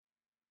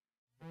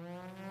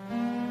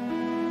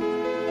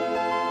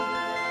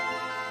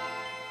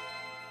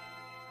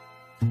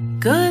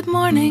Good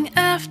morning,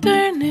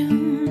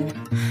 afternoon.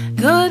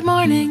 Good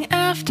morning,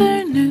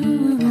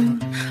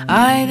 afternoon.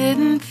 I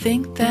didn't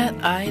think that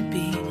I'd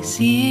be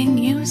seeing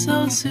you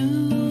so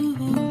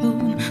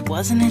soon.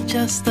 Wasn't it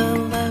just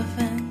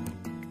 11?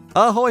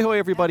 Ahoy, hoy,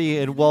 everybody,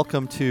 and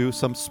welcome to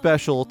some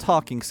special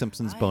Talking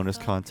Simpsons bonus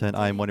content.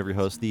 I'm one of your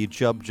hosts, the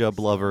Jub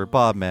lover,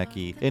 Bob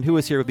Mackey. And who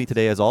is here with me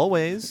today, as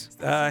always?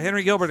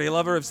 Henry Gilbert, a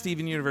lover of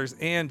Steven Universe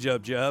and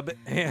Jub.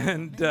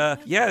 And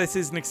this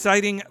is an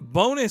exciting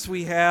bonus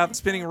we have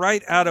spinning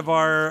right out of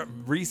our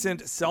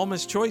recent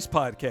Selma's Choice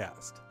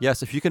podcast.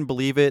 Yes, if you can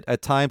believe it,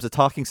 at times a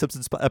Talking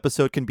Simpsons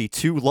episode can be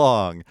too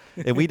long.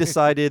 And we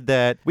decided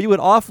that we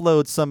would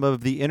offload some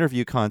of the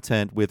interview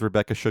content with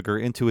Rebecca Sugar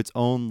into its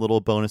own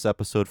little bonus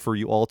episode for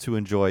you all to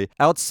enjoy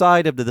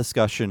outside of the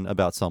discussion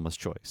about Selma's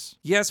Choice.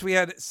 Yes, we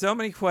had so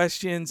many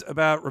questions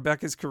about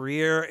Rebecca's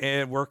career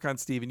and work on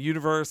Steven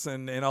Universe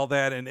and all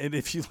that. And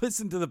if you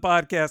listen to the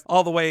podcast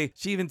all the way,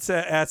 she even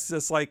asked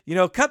us, like,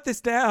 cut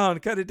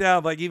it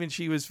down. Like, even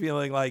she was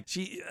feeling like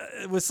she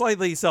was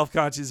slightly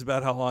self-conscious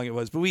about how long it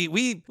was. But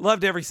we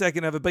loved every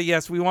second of it. But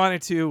yes, we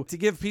wanted to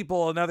give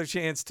people another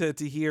chance to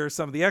hear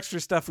some of the extra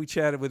stuff we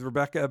chatted with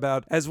Rebecca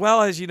about, as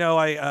well as,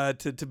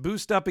 to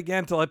boost up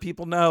again, to let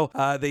people know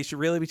they should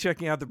really be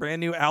checking out the brand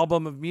new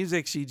album of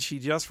music she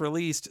just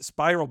released,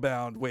 Spiral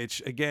Bound,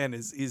 which again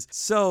is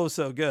so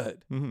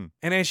good. Mm-hmm.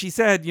 And as she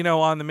said,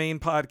 on the main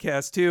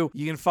podcast too,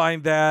 you can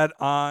find that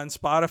on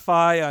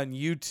Spotify, on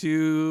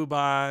YouTube,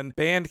 on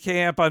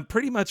Bandcamp, on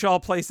pretty much all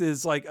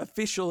places like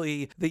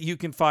officially that you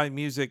can find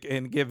music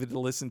and give it a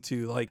listen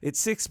to. Like, it's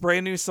 6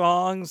 brand new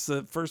songs,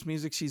 the first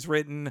music she's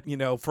written,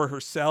 for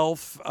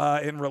herself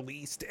and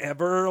released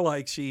ever.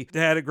 Like, she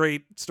had a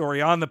great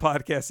story on the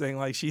podcast saying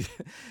like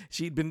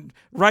she'd been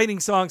writing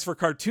songs for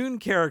cartoon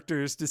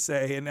characters to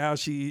say, and now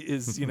she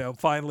is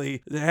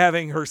finally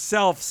having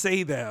herself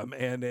say them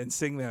and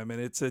sing them,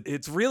 and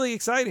it's really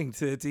exciting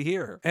to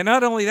hear. And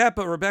not only that,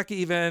 but Rebecca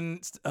even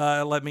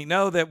let me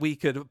know that we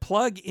could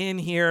plug in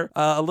here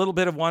a little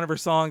bit of one of her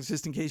songs,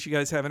 just in case you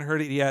guys haven't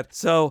heard it yet.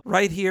 So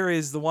right here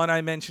is the one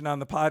I mentioned on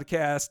the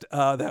podcast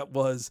that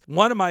was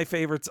one of my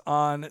favorites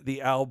on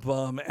the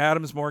album,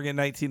 Adams Morgan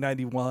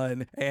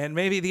 1991, and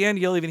maybe at the end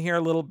you'll even hear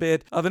a little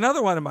bit of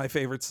another one of my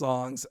favorite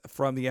songs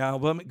from the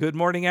album, Good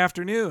Morning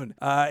Afternoon.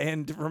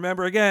 And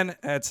remember, again,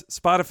 that's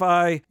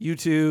Spotify,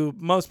 YouTube,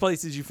 most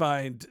places you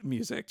find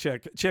music.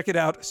 Check it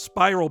out.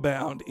 Spiral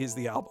Bound is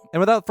the album. And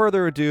without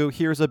further ado,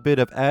 here's a bit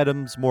of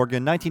Adams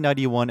Morgan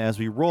 1991 as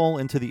we roll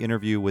into the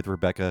interview with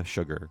Rebecca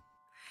Sugar.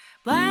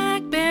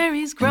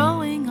 Blackberries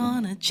growing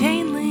on a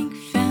chain link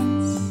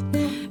fence.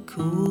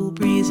 Cool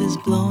breezes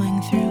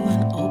blowing through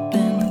an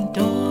open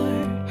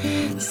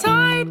door.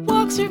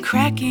 Sidewalks are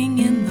cracking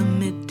in the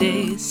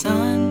midday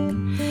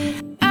sun.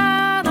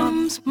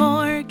 Adams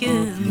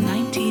Morgan,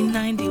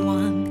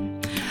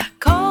 1991.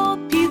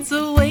 Cold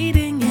pizza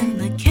waiting in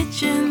the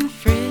kitchen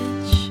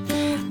fridge.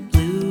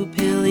 Blue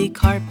pilly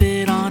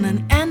carpet on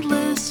an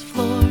endless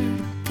floor.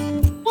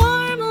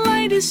 Warm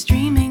light is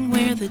streaming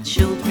where the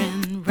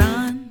children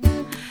run.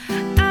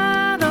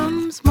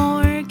 Adams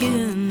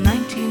Morgan,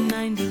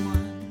 1991.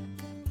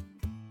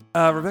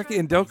 Rebecca,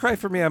 and Don't Cry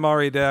For Me, I'm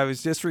Already Dead. I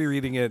was just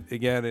rereading it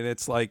again, and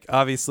it's like,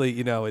 obviously,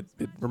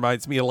 it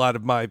reminds me a lot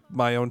of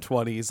my own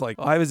 20s. Like,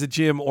 I was a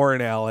Jim or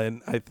an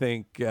Alan, I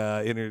think,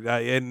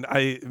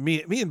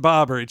 me and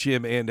Bob are a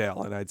Jim and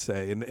Alan, I'd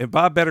say. And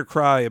Bob better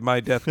cry at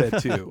my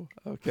deathbed too.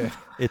 Okay.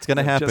 It's going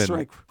to happen. Just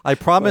right. I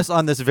promise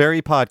on this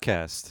very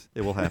podcast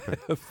it will happen.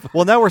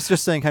 Well, now we're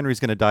just saying Henry's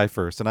going to die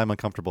first, and I'm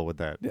uncomfortable with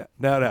that. Yeah.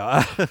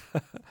 No.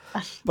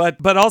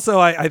 But also,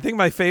 I think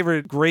my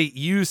favorite great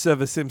use of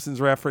a Simpsons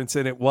reference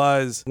in it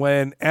was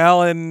when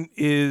Alan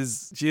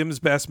is Jim's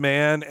best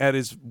man at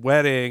his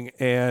wedding,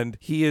 and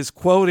he is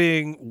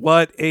quoting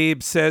what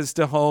Abe says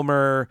to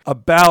Homer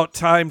about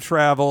time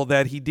travel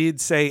that he did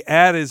say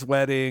at his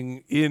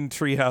wedding in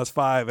Treehouse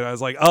 5. And I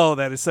was like, oh,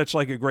 that is such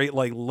like a great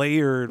like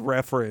layered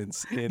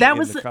reference. That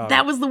was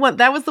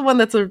the one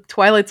that's a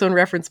Twilight Zone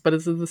reference, but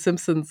it's in The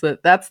Simpsons.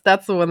 That's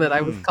the one that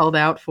I was called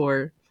out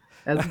for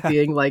as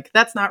being like,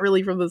 that's not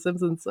really from The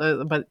Simpsons.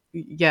 But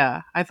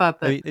yeah, I thought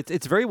that. I mean,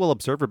 it's very well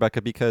observed,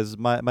 Rebecca, because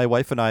my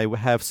wife and I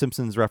have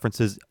Simpsons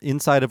references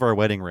inside of our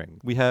wedding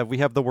ring. We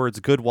have the words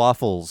 "good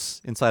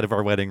waffles" inside of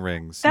our wedding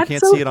rings. That's you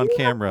can't so see it on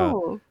camera.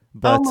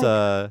 But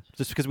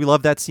just because we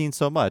love that scene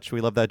so much, we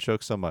love that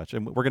joke so much,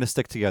 and we're going to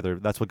stick together.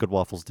 That's what good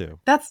waffles do.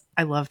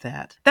 I love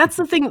that. That's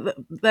the thing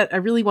that I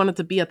really wanted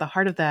to be at the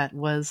heart of that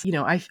was,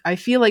 I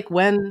feel like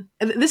and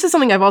this is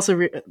something I've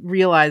also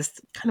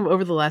realized kind of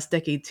over the last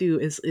decade too,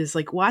 is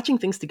like watching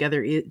things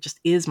together. It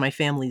just is my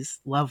family's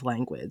love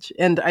language.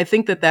 And I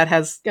think that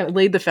has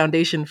laid the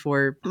foundation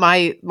for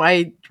my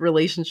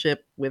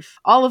relationship with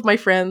all of my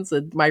friends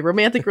and my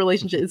romantic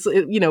relationships.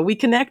 We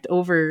connect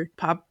over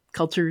pop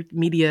culture,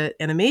 media,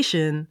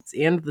 animation,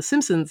 and The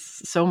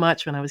Simpsons so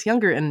much when I was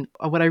younger. And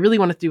what I really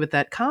wanted to do with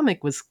that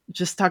comic was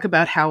just talk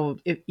about how,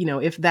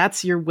 if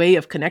that's your way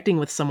of connecting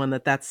with someone,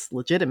 that's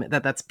legitimate,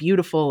 that's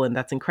beautiful, and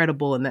that's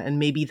incredible, and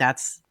maybe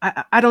that's,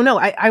 I don't know.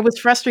 I was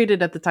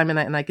frustrated at the time,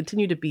 and I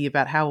continue to be,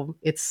 about how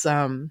it's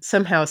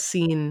somehow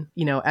seen,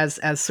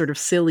 as sort of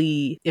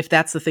silly if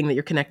that's the thing that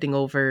you're connecting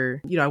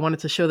over. I wanted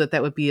to show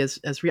that would be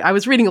as real. I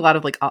was reading a lot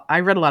of I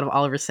read a lot of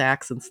Oliver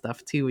Sacks and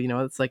stuff too.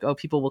 It's like, oh,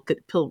 people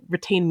will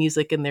retain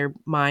music in their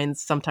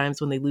minds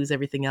sometimes when they lose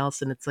everything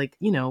else. And it's like,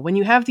 when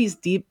you have these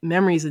deep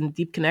memories and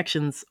deep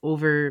connections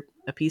over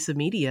a piece of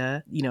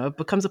media, it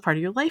becomes a part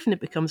of your life and it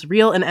becomes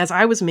real. And as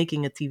I was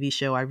making a TV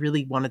show, I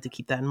really wanted to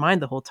keep that in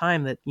mind the whole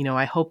time, that,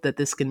 I hope that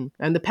this can,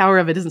 and the power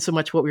of it isn't so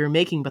much what we were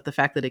making, but the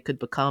fact that it could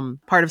become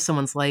part of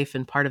someone's life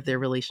and part of their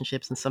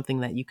relationships and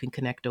something that you can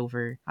connect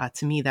over.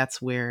 To me,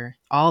 that's where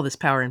all this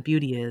power and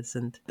beauty is.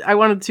 And I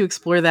wanted to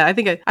explore that. I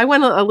think I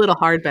went a little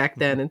hard back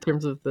then in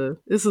terms of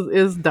this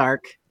is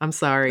dark. I'm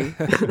sorry.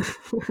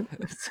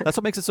 That's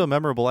what makes it so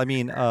memorable. I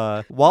mean,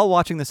 while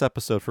watching this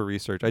episode for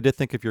research, I did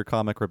think of your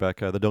comic,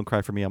 Rebecca, the Don't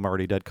Cry For Me, I'm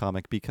Already Dead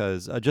comic,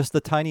 because just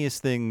the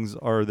tiniest things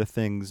are the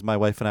things my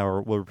wife and I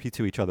will repeat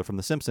to each other from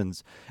The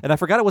Simpsons. And I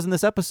forgot it was in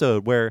this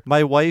episode where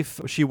my wife,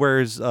 she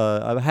wears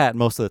a hat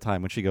most of the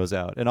time when she goes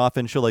out. And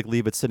often she'll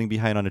leave it sitting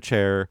behind on a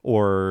chair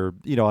or,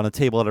 on a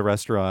table at a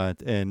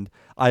restaurant. And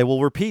I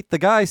will repeat the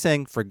guy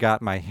saying,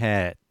 "Forgot my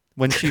hat,"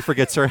 when she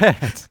forgets her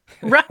hat.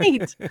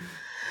 Right.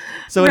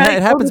 So right.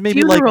 it happens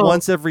maybe funeral.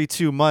 once every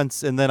 2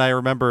 months, and then I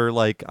remember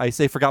I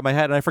say "forgot my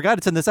hat," and I forgot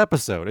it's in this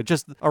episode. It's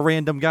just a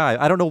random guy.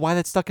 I don't know why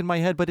that stuck in my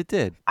head, but it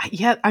did.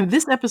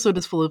 This episode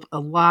is full of a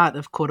lot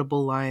of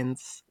quotable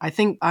lines. I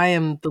think "I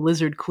am the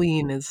Lizard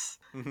Queen" is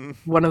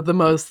one of the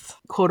most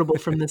quotable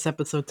from this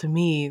episode to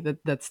me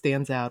that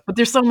stands out. But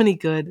there's so many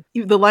good.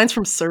 The lines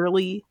from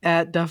Surly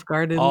at Duff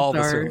Gardens All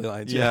the Surly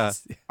lines,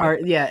 yes.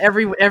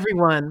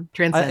 Everyone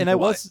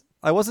transcends.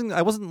 I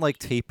wasn't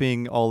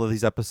taping all of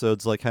these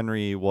episodes like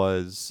Henry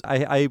was.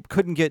 I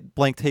couldn't get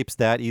blank tapes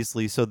that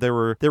easily, so there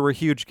were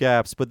huge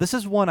gaps. But this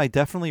is one I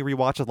definitely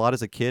rewatched a lot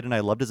as a kid, and I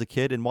loved as a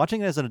kid. And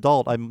watching it as an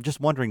adult, I'm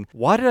just wondering,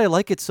 why did I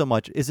like it so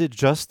much? Is it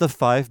just the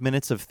 5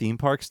 minutes of theme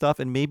park stuff?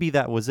 And maybe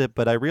that was it.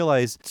 But I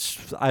realized,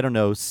 I don't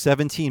know,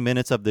 17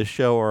 minutes of this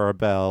show are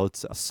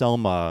about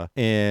Selma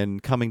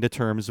and coming to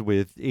terms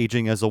with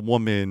aging as a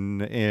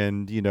woman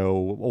and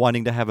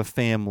wanting to have a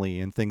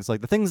family and things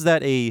like the things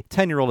that a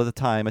 10-year-old at the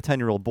time, a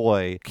 10-year-old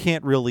boy,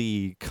 can't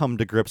really come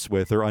to grips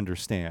with or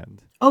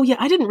understand. Oh yeah,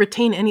 I didn't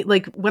retain any.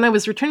 When I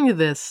was returning to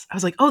this, I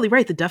was like, oh,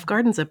 right, the Duff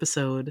Gardens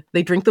episode.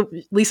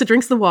 Lisa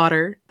drinks the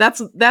water. That's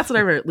what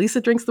I wrote.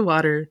 Lisa drinks the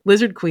water.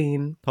 Lizard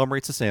Queen. Homer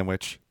eats a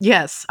sandwich.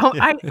 Yes.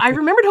 I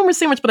remembered Homer's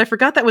sandwich, but I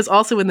forgot that was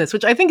also in this,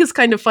 which I think is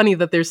kind of funny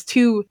that there's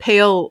two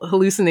pale,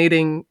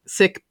 hallucinating,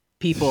 sick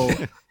people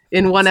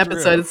in one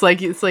episode. It's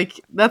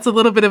like that's a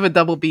little bit of a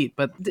double beat,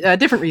 but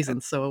different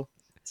reasons. So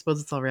I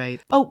suppose it's all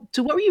right. Oh,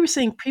 to what you were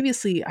saying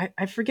previously,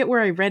 I forget where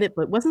I read it,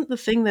 but wasn't the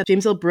thing that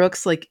James L.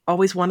 Brooks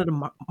always wanted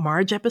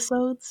Marge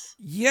episodes?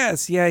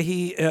 Yes, yeah.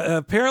 He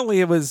apparently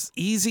it was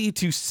easy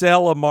to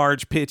sell a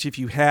Marge pitch if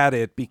you had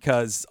it,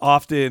 because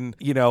often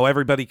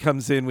everybody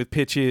comes in with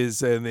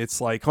pitches and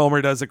it's like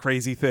Homer does a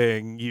crazy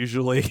thing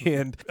usually,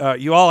 and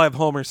you all have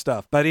Homer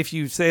stuff. But if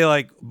you say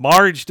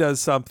Marge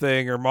does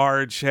something, or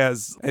Marge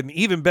has, and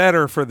even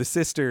better for the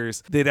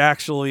sisters, that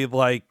actually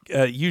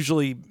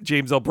usually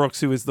James L. Brooks,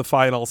 who is the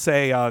final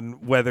say on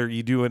whether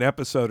you do an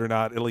episode or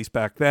not, at least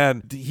back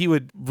then, he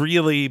would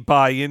really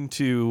buy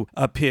into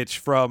a pitch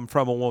from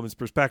a woman's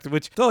perspective,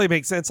 which totally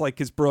makes sense.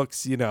 Because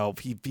Brooks, he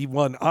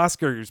won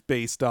Oscars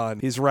based on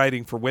his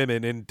writing for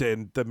women, and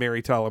the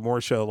Mary Tyler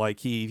Moore Show.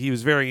 He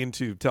was very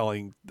into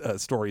telling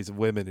stories of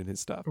women in his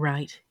stuff.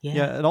 Right.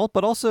 Yeah. Yeah.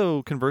 But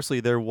also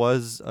conversely, there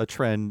was a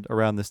trend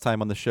around this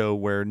time on the show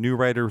where new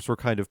writers were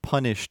kind of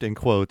punished, in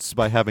quotes,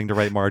 by having to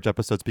write Marge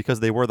episodes because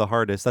they were the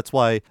hardest. That's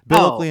why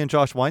Bill Oakley and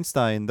Josh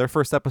Weinstein, their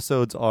first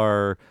episodes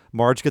are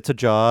Marge Gets a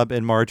Job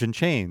and Marge in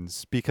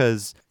Chains,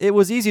 because it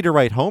was easy to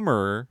write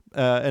Homer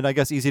and I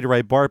guess easy to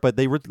write Bart, but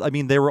they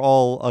were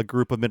all a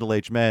group of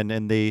middle-aged men,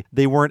 and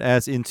they weren't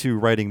as into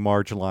writing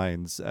Marge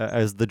lines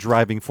as the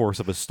driving force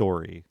of a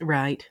story.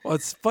 Right. Well,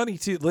 it's funny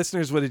too.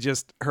 Listeners would have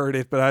just heard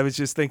it, but I was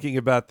just thinking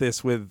about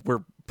this we're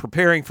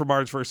preparing for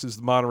Marge versus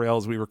the Monorail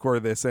as we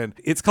record this, and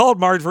it's called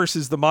Marge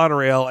versus the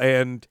Monorail,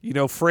 and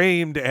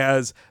framed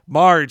as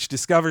Marge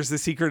discovers the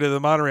secret of the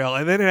monorail,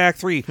 and then in Act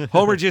 3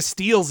 Homer just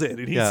steals it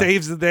and he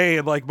saves the day,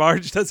 and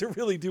Marge doesn't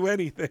really do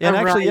anything. And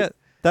actually,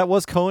 that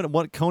was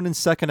Conan's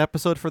second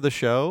episode for the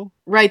show.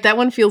 Right, that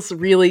one feels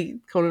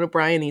really Conan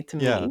O'Brien-y to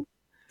me. Yeah.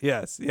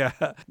 Yes, yeah.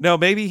 No,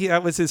 maybe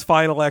that was his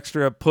final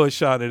extra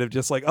push on it of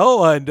just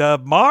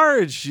and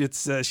Marge,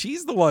 it's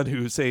she's the one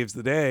who saves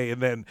the day,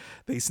 and then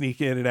they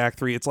sneak in Act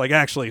 3. It's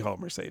actually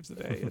Homer saves the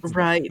day. It's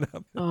right.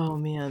 Oh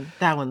man,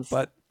 that one's.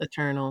 But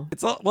eternal.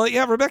 It's all, well,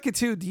 yeah, Rebecca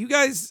too. Do you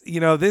guys,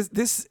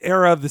 this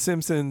era of The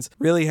Simpsons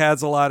really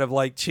has a lot of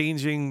like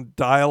changing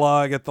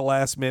dialogue at the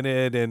last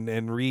minute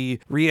and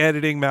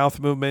re-editing mouth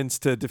movements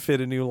to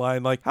fit a new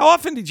line. Like, how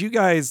often did you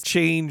guys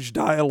change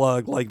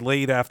dialogue like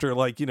late after,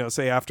 like,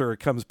 say after it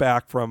comes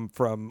back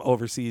from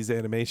overseas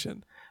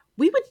animation?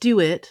 We would do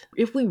it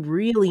if we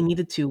really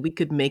needed to. We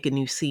could make a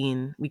new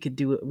scene. We could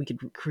do it. We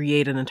could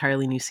create an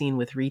entirely new scene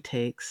with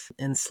retakes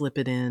and slip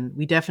it in.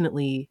 We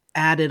definitely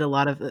added a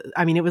lot of,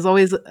 it was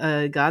always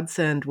a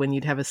godsend when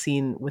you'd have a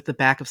scene with the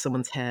back of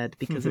someone's head,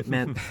 because it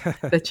meant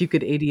that you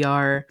could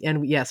ADR.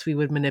 And yes, we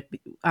would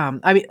manipulate.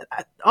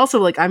 Also,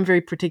 like, I'm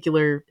very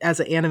particular as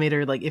an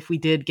animator. Like, if we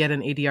did get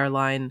an ADR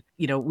line,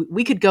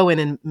 we could go in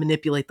and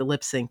manipulate the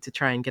lip sync to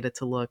try and get it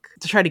to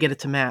try to get it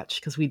to match,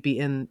 because we'd be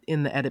in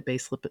the edit bay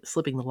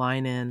slipping the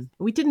line in.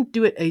 We didn't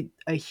do it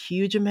a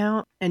huge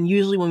amount, and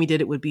usually when we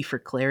did, it would be for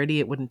clarity.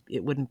 It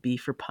wouldn't be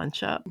for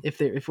punch up.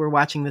 If we're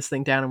watching this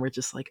thing down and we're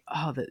just like,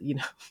 oh, that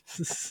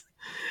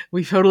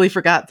we totally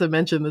forgot to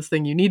mention this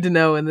thing you need to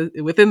know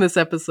within this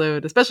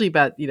episode, especially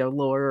about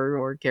lore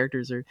or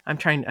characters. Or I'm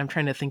trying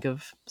to think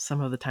of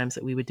some of the times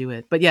that we would do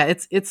it. But yeah,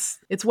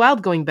 it's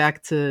wild going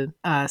back to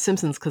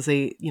Simpsons, because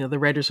they the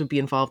writers would be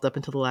involved up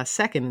until the last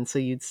second, and so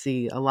you'd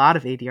see a lot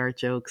of ADR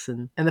jokes,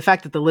 and the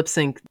fact that the lip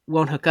sync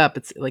won't hook up.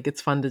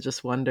 It's fun to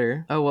just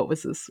wonder, oh, what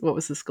was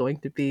this going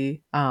to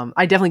be?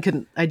 I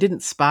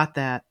didn't spot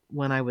that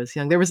when I was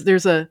young. There's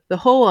the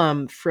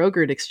whole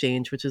Frogurt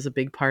exchange, which is a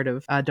big part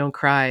of Don't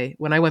Cry.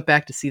 When I went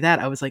back to see that,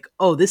 I was like,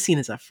 oh, this scene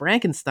is a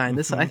Frankenstein.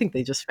 I think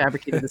they just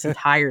fabricated this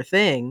entire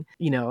thing.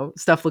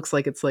 Stuff looks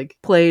like it's like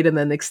played and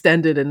then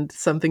extended, and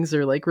some things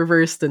are like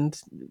reversed, and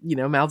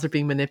mouths are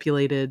being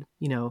manipulated.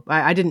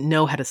 I didn't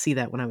know how to see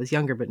that when I was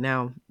younger, but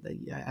now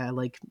I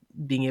like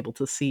being able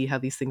to see how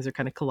these things are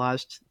kind of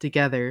collaged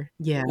together.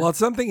 Yeah. Well, it's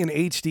something in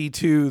HD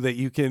too that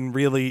you can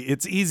really,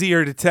 it's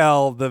easier to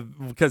tell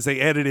because they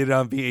edited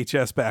on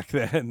VHS back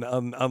then,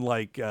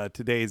 unlike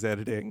today's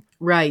editing.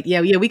 Right.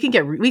 Yeah. We could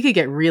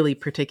get really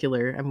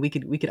particular. I mean,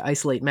 we could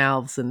isolate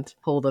mouths and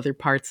hold other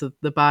parts of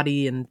the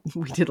body, and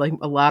we did like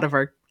a lot of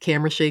our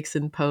camera shakes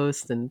in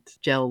post and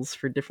gels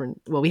for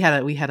different. Well, we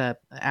had a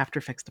After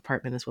Effects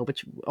department as well,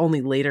 which only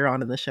later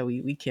on in the show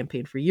we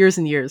campaigned for years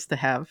and years to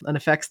have an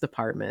effects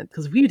department,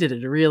 because we did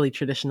it really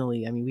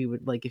traditionally. I mean, we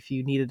would, like, if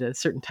you needed a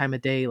certain time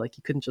of day, like,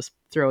 you couldn't just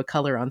throw a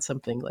color on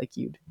something. Like,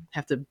 you'd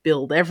have to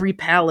build every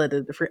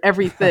palette for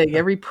everything,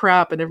 every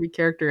prop and every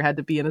character had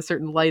to be in a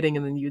certain lighting,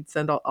 and then you'd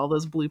send all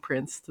those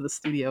blueprints to the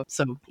studio.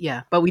 So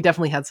yeah, but we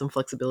definitely had some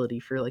flexibility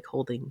for like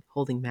holding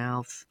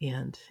mouths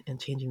and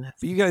changing that.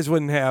 But you guys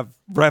wouldn't have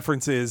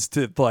references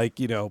to, like,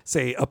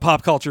 say a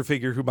pop culture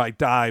figure who might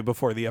die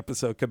before the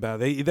episode come out.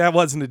 That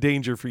wasn't a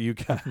danger for you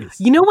guys.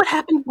 You know what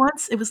happened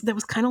once? That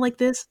was kind of like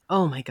this.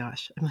 Oh my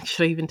gosh. I'm like,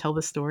 should I even tell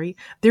this story?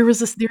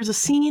 There's a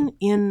scene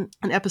in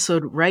an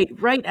episode right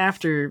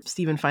after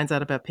Steven finds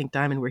out about Pink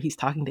Diamond, where he's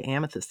talking to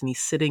Amethyst, and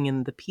he's sitting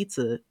in the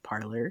pizza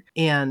parlor,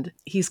 and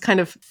he's kind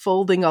of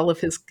folding all of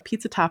his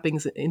pizza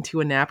toppings into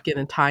a napkin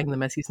and tying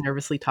them as he's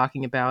nervously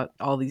talking about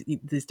all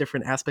these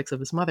different aspects of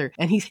his mother.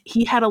 And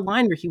he had a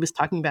line where he was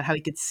talking about how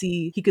he could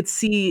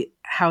see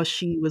how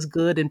she was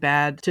good and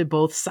bad to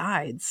both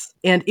sides.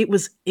 And it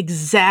was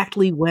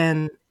exactly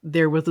when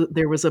there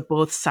was a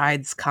both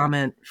sides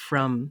comment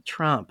from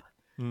Trump.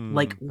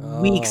 Like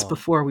weeks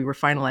before we were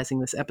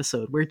finalizing this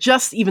episode, where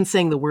just even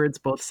saying the words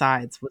both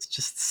sides was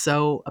just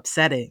so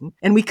upsetting.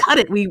 And we cut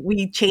it.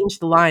 We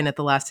changed the line at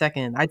the last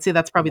second. I'd say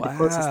that's probably the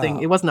closest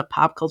thing. It wasn't a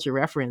pop culture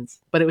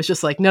reference, but it was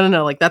just like, no,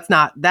 like that's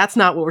not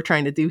what we're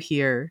trying to do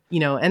here.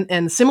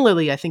 And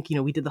similarly, I think,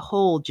 we did the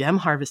whole Gem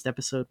Harvest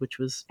episode, which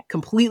was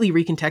completely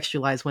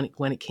recontextualized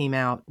when it came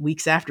out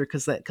weeks after,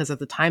 because at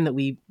the time that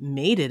we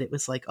made it, it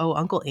was like, oh,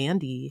 Uncle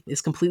Andy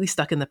is completely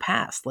stuck in the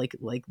past. Like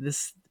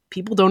this,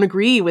 people don't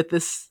agree with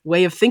this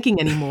way of thinking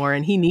anymore,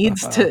 and he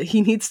needs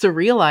to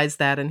realize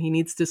that, and he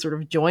needs to sort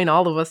of join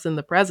all of us in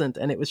the present.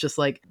 And it was just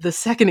like, the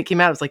second it came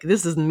out, it was like,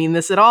 this doesn't mean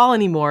this at all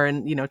anymore.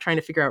 And trying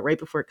to figure out right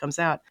before it comes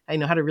out, I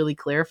know how to really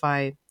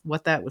clarify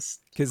what that was,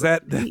 because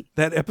that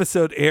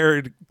episode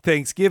aired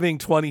Thanksgiving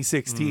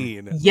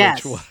 2016.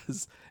 Yes. Which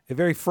was a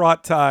very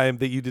fraught time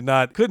that you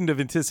couldn't have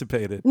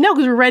anticipated. No,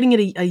 because we're writing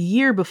it a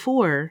year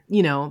before,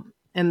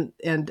 and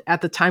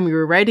at the time we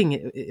were writing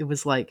it, it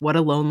was like, what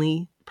a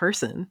lonely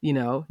person,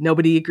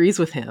 nobody agrees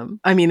with him.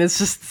 I mean, it's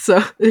just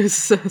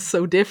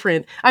so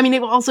different. I mean,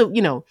 it also,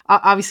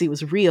 obviously it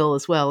was real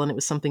as well, and it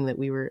was something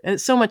that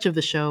and so much of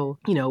the show,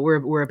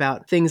 were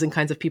about things and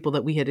kinds of people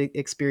that we had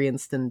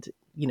experienced, and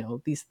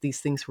these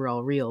things were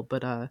all real.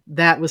 But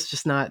that was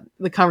just not,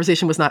 the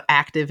conversation was not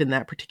active in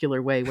that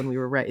particular way when we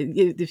were writing,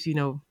 if you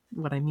know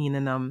what I mean.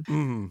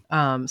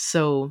 And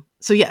so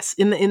So yes,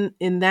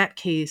 in that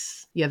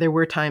case, yeah, there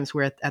were times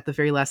where at the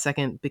very last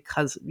second,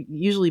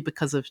 usually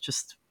because of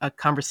just a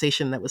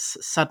conversation that was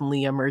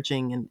suddenly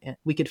emerging, and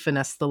we could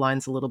finesse the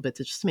lines a little bit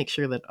to just make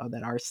sure that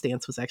that our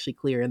stance was actually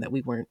clear and that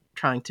we weren't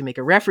trying to make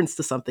a reference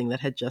to something that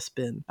had just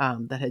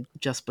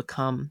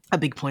become a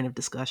big point of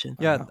discussion.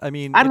 Yeah, I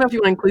mean, I don't know if you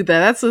want to include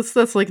that.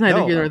 That's like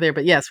neither No, here nor there.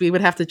 But yes, we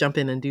would have to jump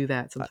in and do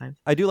that sometimes.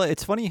 I do like.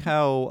 It's funny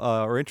how,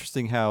 or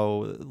interesting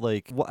how,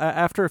 like,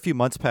 after a few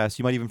months pass,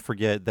 you might even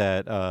forget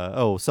that.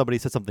 Somebody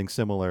said something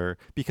similar,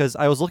 because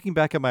I was looking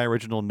back at my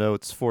original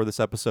notes for this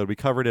episode. We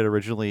covered it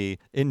originally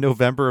in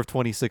November of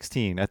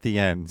 2016 at the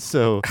end.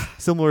 So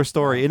similar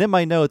story. And in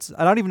my notes,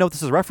 I don't even know what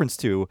this is a reference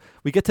to.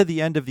 We get to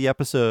the end of the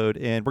episode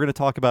and we're going to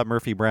talk about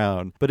Murphy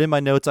Brown. But in my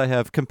notes, I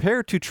have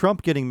compared to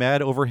Trump getting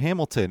mad over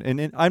Hamilton,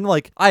 and I'm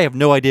like, I have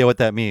no idea what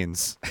that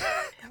means.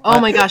 Oh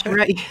my gosh,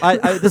 right. It's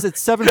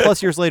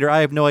 7+ years later.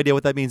 I have no idea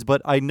what that means,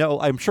 but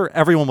I'm sure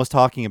everyone was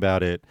talking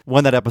about it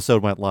when that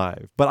episode went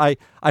live. But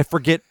I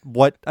forget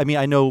what, I mean,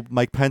 I know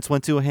Mike Pence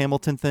went to a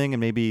Hamilton thing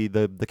and maybe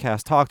the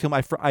cast talked to him.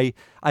 I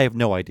have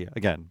no idea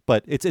again,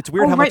 but it's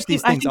weird how much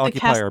these things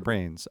occupy our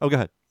brains. Oh, go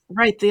ahead.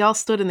 Right, they all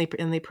stood and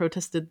they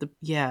protested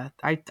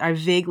I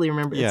vaguely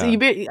remember. Yeah. So I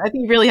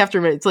think you really have to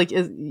remember. It's like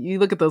you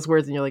look at those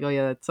words and you're like, oh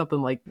yeah, that's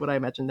something like what I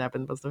imagined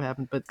must have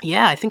happened. But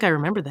yeah, I think I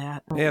remember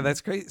that. Yeah,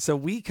 that's great. So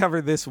we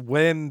covered this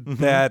when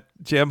that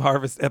Gem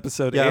Harvest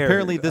episode aired.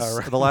 Apparently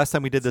the last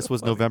time we did this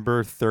was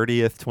November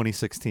 30th,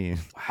 2016.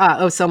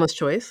 Selma's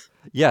Choice.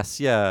 Yes,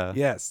 yeah.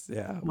 Yes,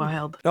 yeah.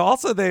 Wild. Now,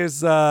 also,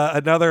 there's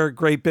another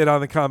great bit on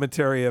the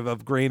commentary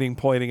of Groening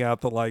pointing out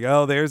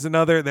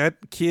that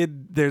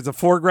there's a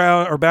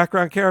foreground or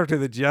background character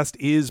that just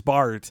is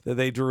Bart that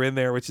they drew in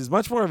there, which is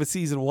much more of a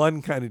season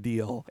 1 kind of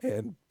deal.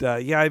 And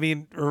I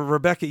mean,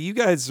 Rebecca, you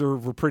guys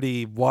were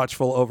pretty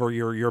watchful over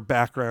your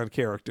background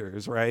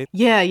characters, right?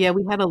 Yeah,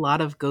 we had a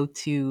lot of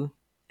go-to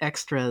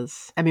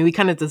extras. I mean, we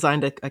kind of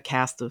designed a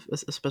cast of,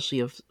 especially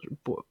of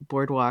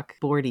Boardwalk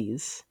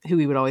boardies, who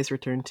we would always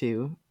return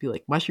to. Be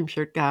like, Mushroom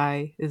Shirt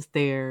Guy is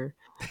there.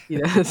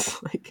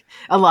 It's like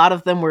a lot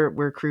of them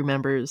were crew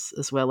members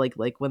as well.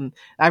 Like when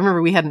I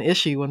remember we had an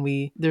issue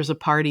when there's a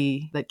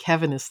party that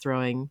Kevin is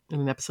throwing in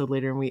an episode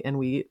later, and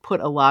we put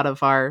a lot of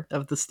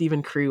the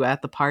Steven crew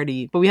at the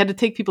party, but we had to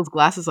take people's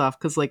glasses off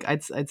because like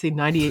I'd say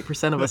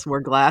 98% of us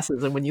wore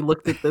glasses, and when you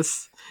looked at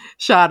this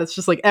shot, it's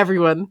just like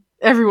everyone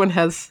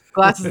has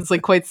glasses. It's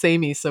like quite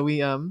samey, so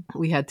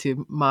we had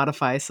to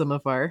modify some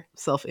of our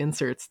self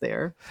inserts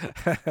there.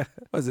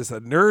 Was this a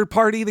nerd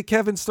party that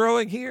Kevin's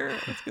throwing here?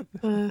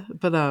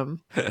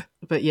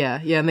 But yeah,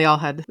 and they all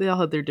had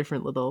their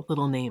different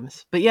little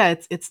names. But yeah,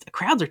 it's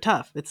crowds are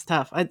tough. It's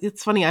tough.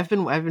 It's funny. I've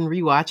been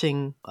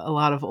rewatching a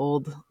lot of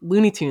old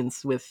Looney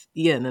Tunes with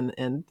Ian,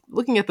 and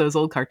looking at those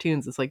old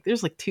cartoons. It's like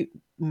there's like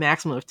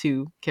maximum of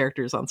 2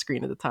 characters on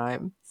screen at a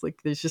time. It's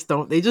like they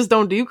just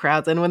don't do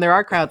crowds, and when there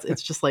are crowds,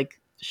 it's just like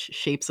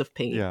shapes of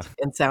paint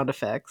and sound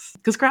effects,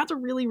 because crowds are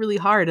really, really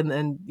hard, and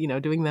then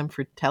doing them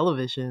for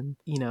television,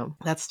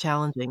 that's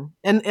challenging.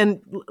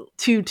 And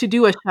to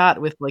do a shot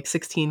with like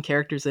 16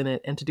 characters in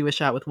it, and to do a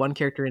shot with 1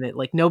 character in it,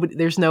 like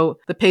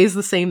the pay's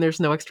the same,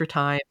 there's no extra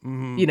time.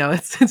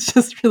 It's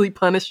just really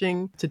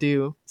punishing to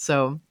do.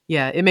 So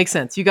yeah, it makes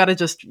sense. You got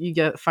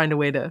to find a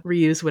way to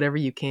reuse whatever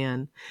you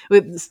can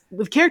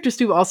with characters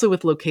too. Also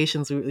with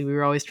locations, we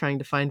were always trying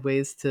to find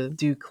ways to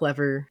do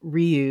clever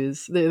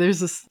reuse. There's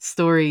this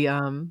story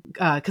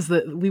because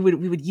we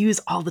would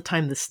use all the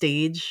time the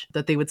stage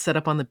that they would set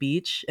up on the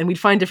beach, and we'd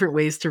find different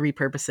ways to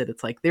repurpose it.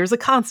 It's like there's a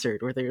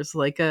concert, or there's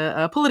like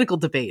a political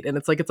debate, and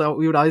it's like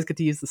we would always get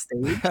to use the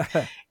stage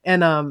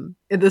and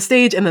the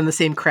stage, and then the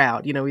same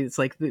crowd. It's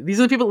like these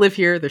are the people that live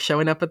here. They're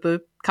showing up at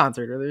the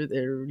concert, or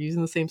they're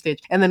using the same stage.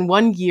 And then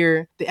one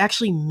year they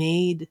actually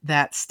made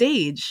that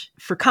stage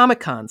for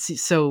Comic-Con.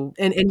 So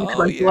and you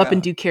could go up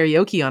and do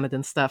karaoke on it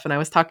and stuff. And I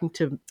was talking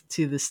to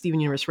the Steven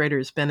Universe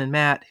writers, Ben and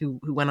Matt, who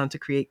went on to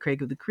create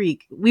Craig of the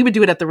Creek. We would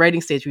do it at the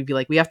writing stage. We'd be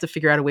like, we have to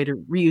figure out a way to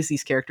reuse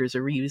these characters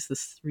or reuse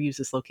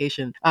this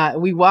location.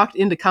 We walked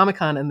into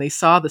Comic-Con and they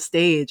saw the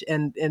stage,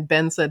 and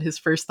Ben said his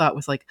first thought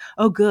was like,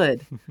 oh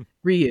good,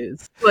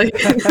 reuse. Like,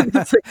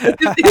 it's like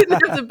they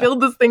didn't have to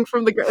build this thing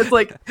from the ground. It's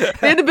like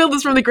they had to build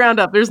this from the ground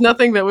up. There's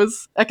nothing that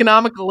was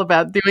economical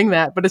about doing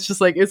that, but it's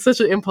just like it's such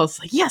an impulse.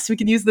 Like, yes, we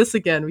can use this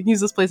again. We can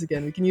use this place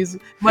again. We can use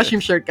Mushroom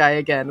Shirt Guy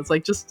again. It's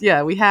like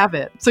we have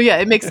it. So yeah,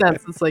 it makes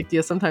sense. It's like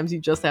sometimes you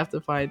just have to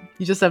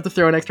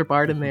throw an extra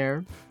Bart in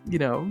there.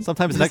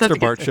 Sometimes an extra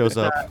Bart shows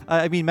up.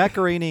 I mean, Matt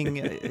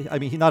Groening. I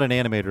mean, he's not an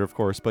animator, of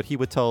course, but he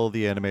would tell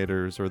the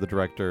animators or the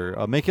director,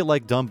 make it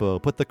like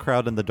Dumbo. Put the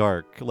crowd in the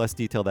dark. Less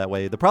detail that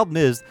way. The problem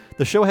is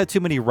the show had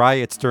too many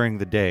riots during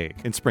the day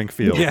in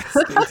Springfield. Yes,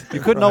 you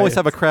couldn't always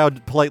have a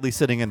crowd politely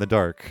sitting in the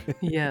dark.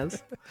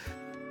 Yes.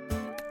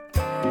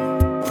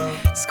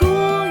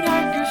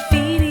 Schoolyard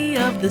graffiti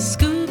of the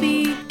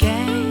Scooby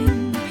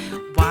Gang.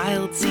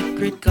 Wild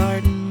secret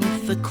garden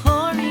with the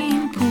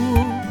chlorine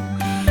pool.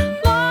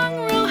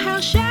 Long row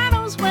house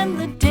shadows when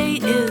the day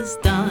is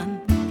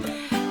done.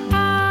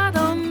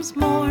 Adams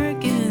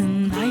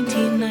Morgan,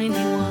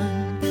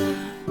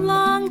 1991.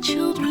 Long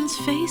children's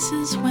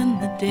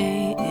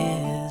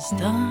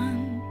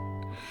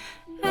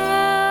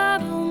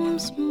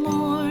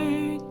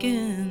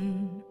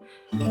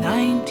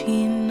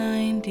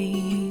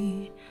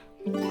 1991.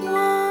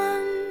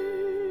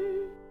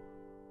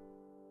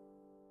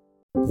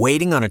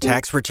 Waiting on a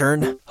tax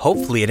return?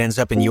 Hopefully it ends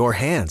up in your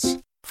hands.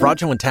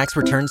 Fraudulent tax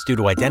returns due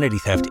to identity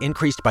theft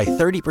increased by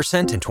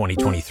 30% in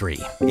 2023.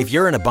 If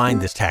you're in a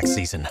bind this tax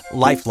season,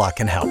 LifeLock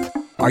can help.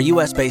 Our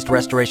U.S.-based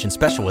restoration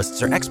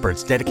specialists are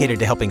experts dedicated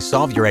to helping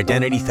solve your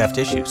identity theft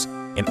issues.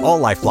 And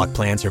all LifeLock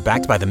plans are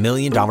backed by the $1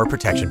 Million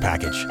Protection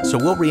Package. So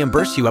we'll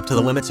reimburse you up to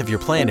the limits of your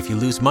plan if you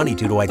lose money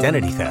due to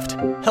identity theft.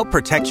 Help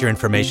protect your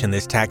information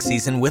this tax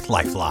season with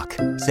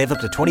LifeLock. Save up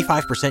to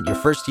 25% your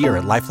first year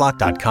at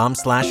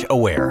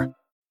LifeLock.com/aware.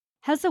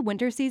 Has the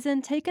winter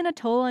season taken a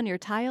toll on your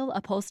tile,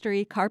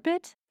 upholstery,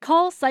 carpet?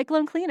 Call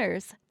Cyclone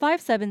Cleaners,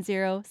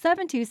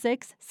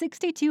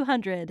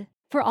 570-726-6200.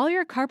 For all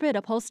your carpet,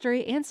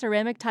 upholstery, and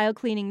ceramic tile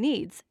cleaning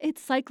needs,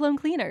 it's Cyclone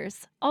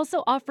Cleaners,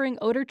 also offering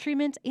odor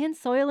treatment and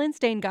soil and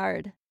stain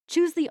guard.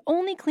 Choose the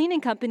only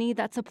cleaning company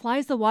that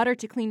supplies the water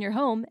to clean your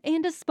home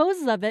and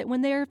disposes of it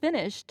when they are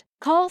finished.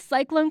 Call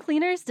Cyclone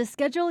Cleaners to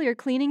schedule your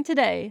cleaning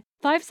today,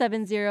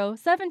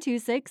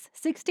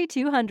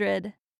 570-726-6200.